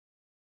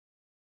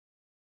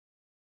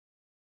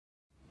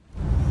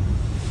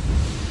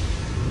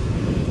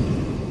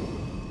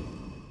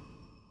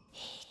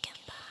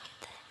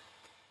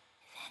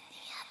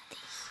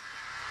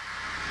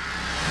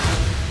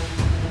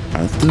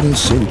After a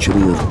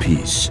century of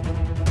peace,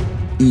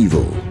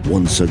 evil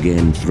once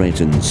again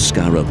threatens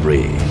Skara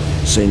Brae,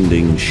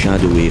 sending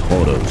shadowy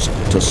horrors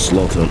to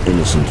slaughter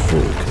innocent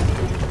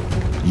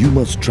folk. You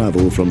must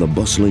travel from the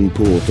bustling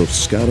port of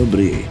Skara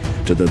Brae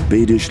to the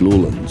Badish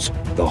lowlands,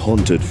 the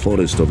haunted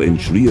forest of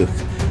inXile,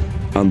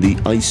 and the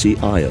icy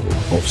isle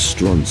of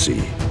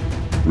Stronsea.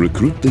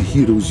 Recruit the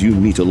heroes you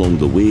meet along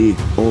the way,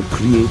 or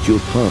create your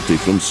party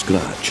from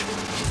scratch.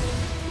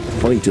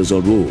 Fight as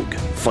a rogue,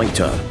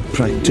 fighter,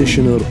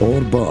 practitioner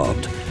or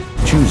bard,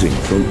 choosing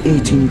from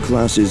 18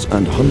 classes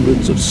and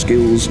hundreds of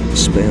skills,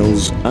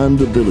 spells and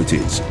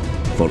abilities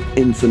for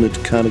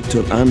infinite character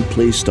and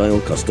playstyle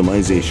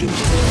customization.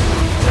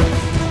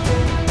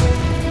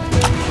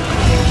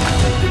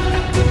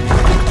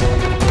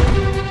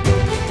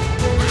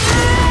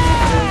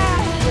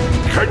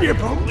 Can you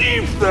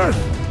believe this?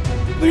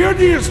 The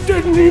idiots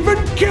didn't even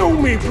kill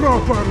me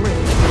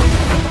properly!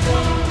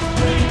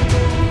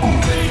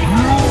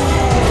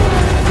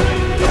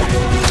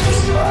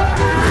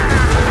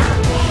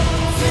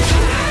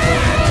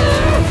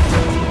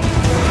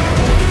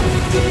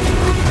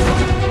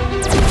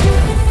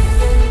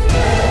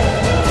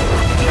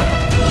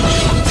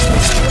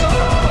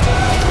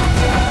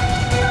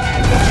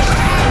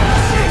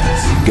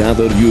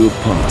 Gather your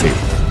party,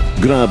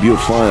 grab your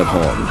fire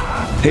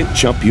horn,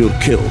 hitch up your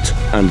kilt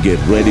and get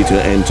ready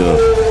to enter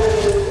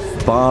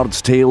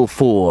Bard's Tale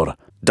 4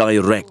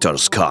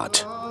 Director's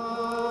Cut.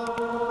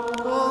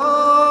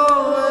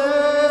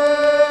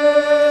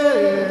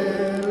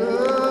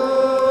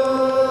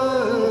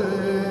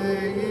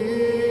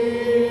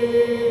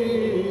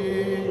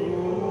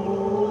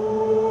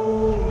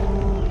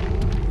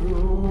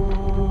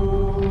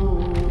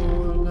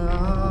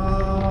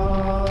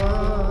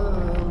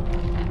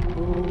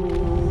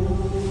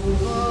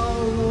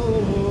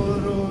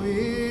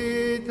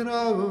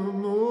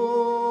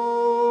 Amor.